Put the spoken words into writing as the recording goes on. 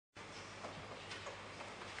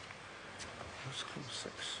Clause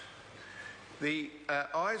 6. The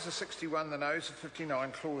ayes are 61, the noes are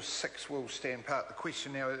 59. Clause 6 will stand part. The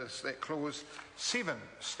question now is that Clause 7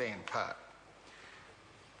 stand part.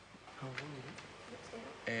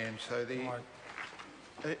 And so the...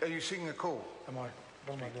 Are you seeing a call? What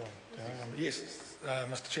am I doing? Yes,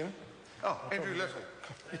 Mr. Chairman. Oh, Andrew Little.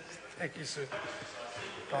 Thank you, sir.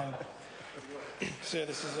 Sir,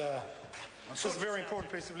 this is a very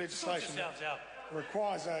important piece of legislation. It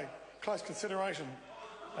requires a close consideration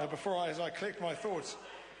as I collect my thoughts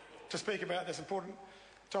to speak about this important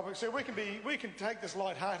topic. So we can take this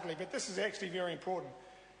lightheartedly, but this is actually very important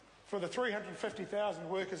for the 350,000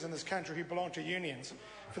 workers in this country who belong to unions,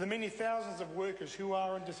 for the many thousands of workers who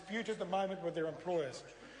are in dispute at the moment with their employers,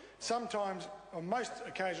 sometimes, on most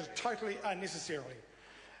occasions, totally unnecessarily.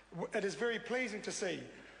 It is very pleasing to see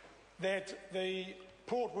that the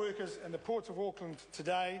port workers in the ports of Auckland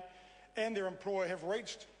today and their employer have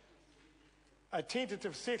reached a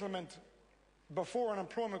tentative settlement before an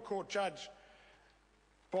employment court judge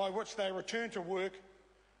by which they return to work.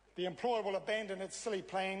 The employer will abandon its silly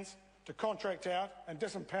plans to contract out and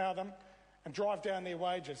disempower them and drive down their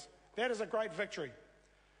wages. That is a great victory.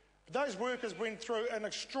 But those workers went through an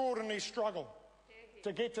extraordinary struggle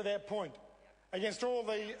to get to that point, against all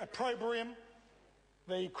the opprobrium,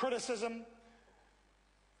 the criticism,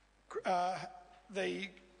 the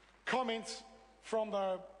comments from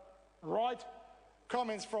the right,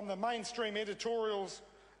 comments from the mainstream editorials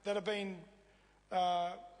that have been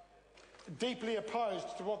deeply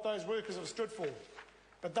opposed to what those workers have stood for.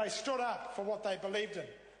 But they stood up for what they believed in.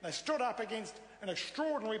 They stood up against an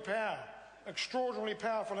extraordinary power, extraordinarily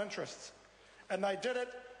powerful interests. And they did it.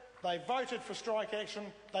 They voted for strike action.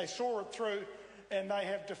 They saw it through. And they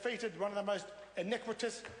have defeated one of the most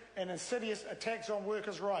iniquitous and insidious attacks on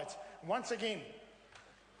workers' rights. Once again,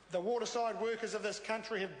 the waterside workers of this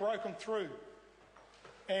country have broken through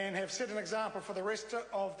and have set an example for the rest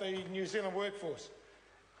of the New Zealand workforce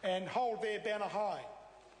and hold their banner high.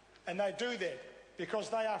 And they do that because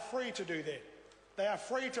they are free to do that. They are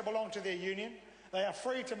free to belong to their union. They are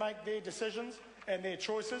free to make their decisions and their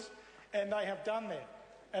choices, and they have done that.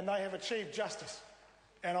 And they have achieved justice.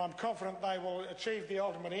 And I'm confident they will achieve the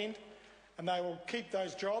ultimate end, and they will keep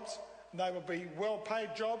those jobs. They will be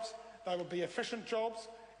well-paid jobs. They will be efficient jobs.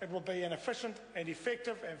 It will be an efficient and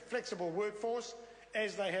effective and flexible workforce,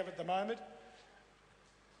 as they have at the moment.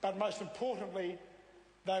 But most importantly,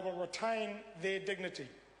 they will retain their dignity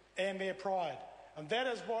and their pride. And that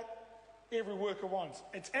is what every worker wants.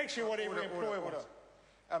 It's actually what every employer wants.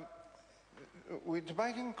 We're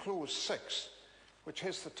debating Clause 6, which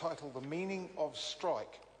has the title, The Meaning of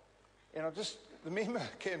Strike. And the member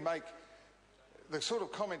can make the sort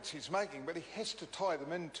of comments he's making, but he has to tie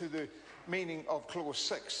them into the meaning of Clause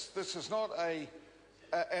 6. This is not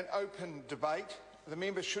an open debate. The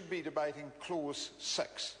member should be debating Clause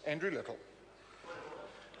 6. Andrew Little.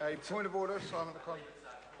 A point of order, Simon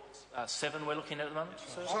McConnell. 7 we're looking at the moment.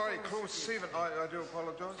 Sorry, Clause 7. I do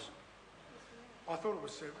apologise. I thought it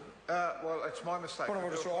was 7. Well, it's my mistake. I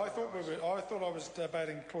thought I was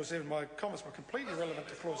debating Clause 7. My comments were completely relevant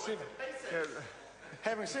to Clause 7. Yeah.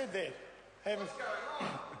 Having said that,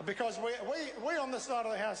 because we on this side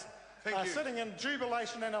of the House are sitting in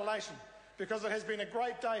jubilation and elation, because it has been a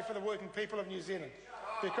great day for the working people of New Zealand,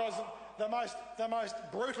 because the most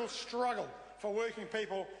brutal struggle for working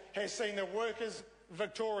people has seen the workers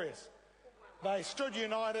victorious. They stood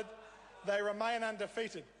united. They remain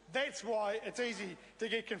undefeated. That's why it's easy to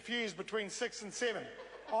get confused between 6 and 7.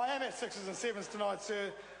 I am at 6s and 7s tonight,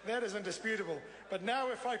 sir. That is indisputable. But now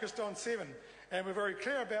we're focused on 7, and we're very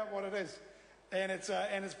clear about what it is. And it's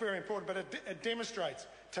very important. But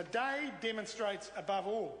today demonstrates above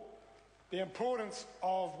all the importance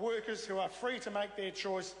of workers who are free to make their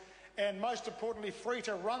choice, and most importantly, free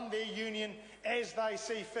to run their union as they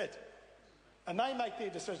see fit. And they make their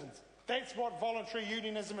decisions. That's what voluntary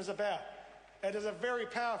unionism is about. It is a very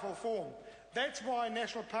powerful form. That's why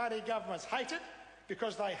National Party governments hate it,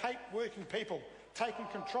 because they hate working people taking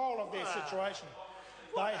control of their situation.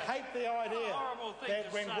 They hate the idea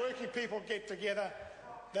that when working people get together,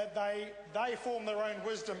 that they form their own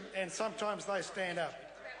wisdom, and sometimes they stand up.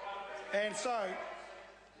 And so,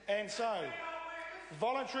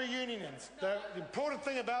 voluntary unions. The important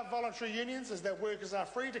thing about voluntary unions is that workers are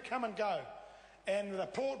free to come and go. And the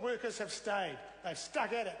port workers have stayed. They've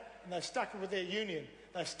stuck at it, and they've stuck with their union.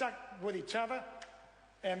 They've stuck with each other,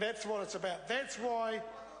 and that's what it's about. That's why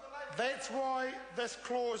this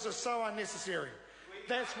clause is so unnecessary.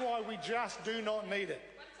 That's why we just do not need it.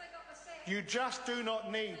 You just do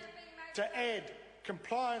not need to add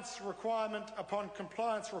compliance requirement upon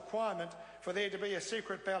compliance requirement for there to be a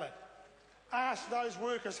secret ballot. Ask those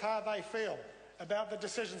workers how they feel about the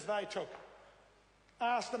decisions they took.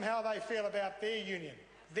 Ask them how they feel about their union.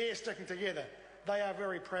 They're sticking together. They are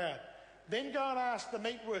very proud. Then go and ask the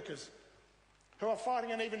meat workers who are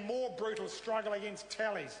fighting an even more brutal struggle against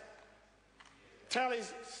tallies.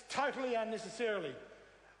 Tallies totally unnecessarily,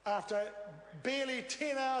 after barely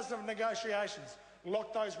 10 hours of negotiations,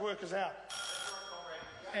 locked those workers out.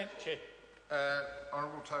 And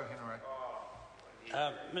Honourable Toh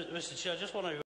Henare. Mr Chair, I just want to